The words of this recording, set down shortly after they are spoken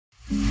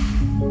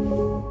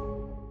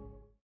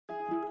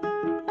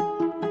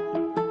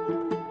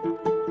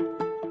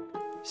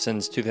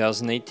Since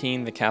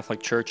 2018, the Catholic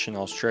Church in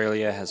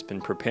Australia has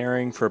been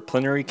preparing for a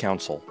plenary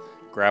council,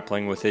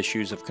 grappling with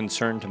issues of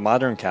concern to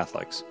modern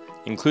Catholics,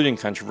 including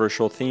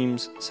controversial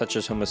themes such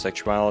as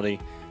homosexuality,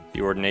 the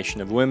ordination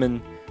of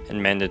women,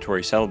 and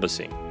mandatory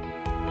celibacy.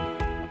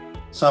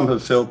 Some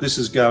have felt this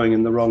is going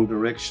in the wrong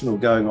direction or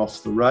going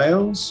off the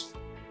rails.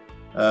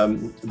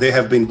 There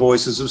have been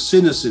voices of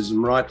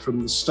cynicism right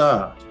from the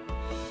start.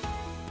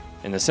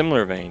 In a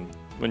similar vein,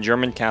 when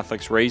German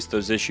Catholics raised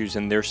those issues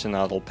in their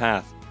synodal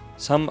path,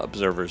 some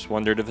observers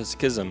wondered if a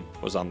schism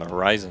was on the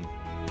horizon.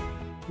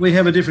 We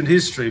have a different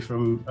history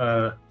from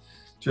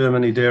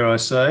Germany, dare I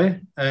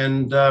say,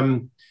 and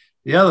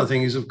the other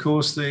thing is, of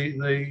course,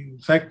 the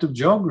fact of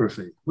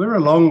geography. We're a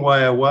long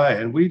way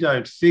away, and we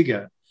don't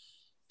figure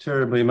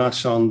terribly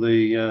much on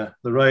the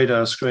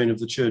radar screen of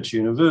the Church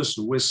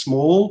Universal. We're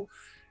small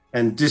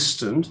and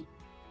distant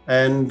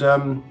and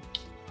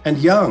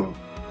young.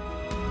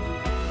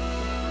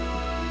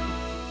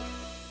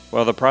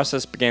 While the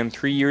process began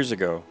 3 years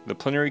ago, the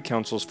Plenary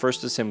Council's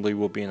first assembly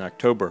will be in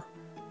October.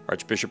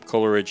 Archbishop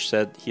Coleridge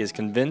said he is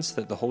convinced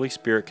that the Holy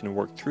Spirit can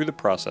work through the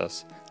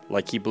process,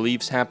 like he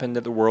believes happened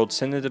at the World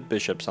Synod of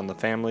Bishops on the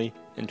Family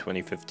in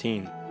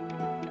 2015.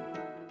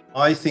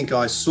 I think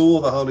I saw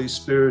the Holy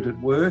Spirit at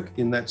work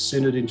in that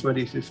synod in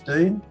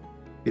 2015.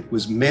 It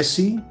was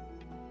messy.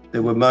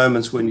 There were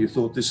moments when you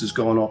thought this has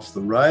gone off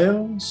the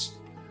rails,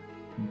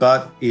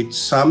 but it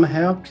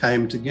somehow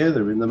came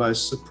together in the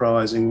most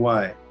surprising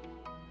way.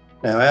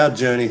 Now, our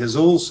journey has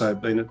also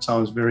been at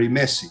times very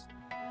messy.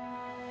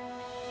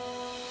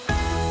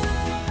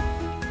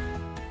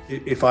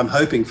 If I'm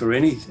hoping for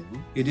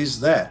anything, it is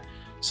that.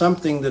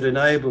 Something that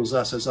enables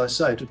us, as I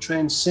say, to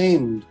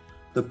transcend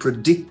the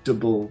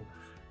predictable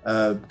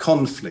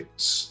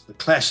conflicts, the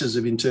clashes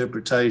of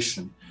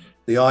interpretation,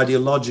 the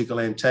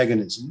ideological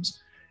antagonisms,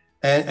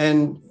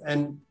 and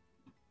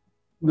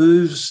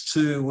moves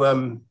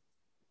to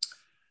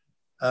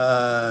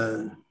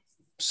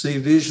see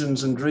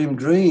visions and dream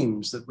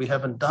dreams that we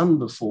haven't done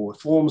before,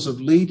 forms of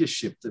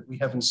leadership that we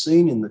haven't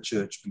seen in the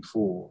church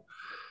before,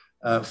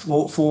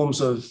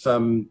 forms of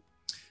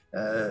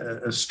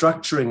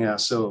structuring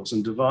ourselves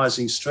and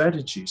devising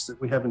strategies that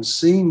we haven't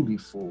seen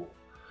before,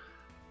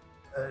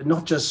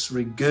 not just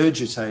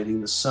regurgitating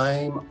the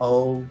same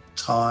old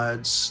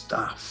tired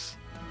stuff.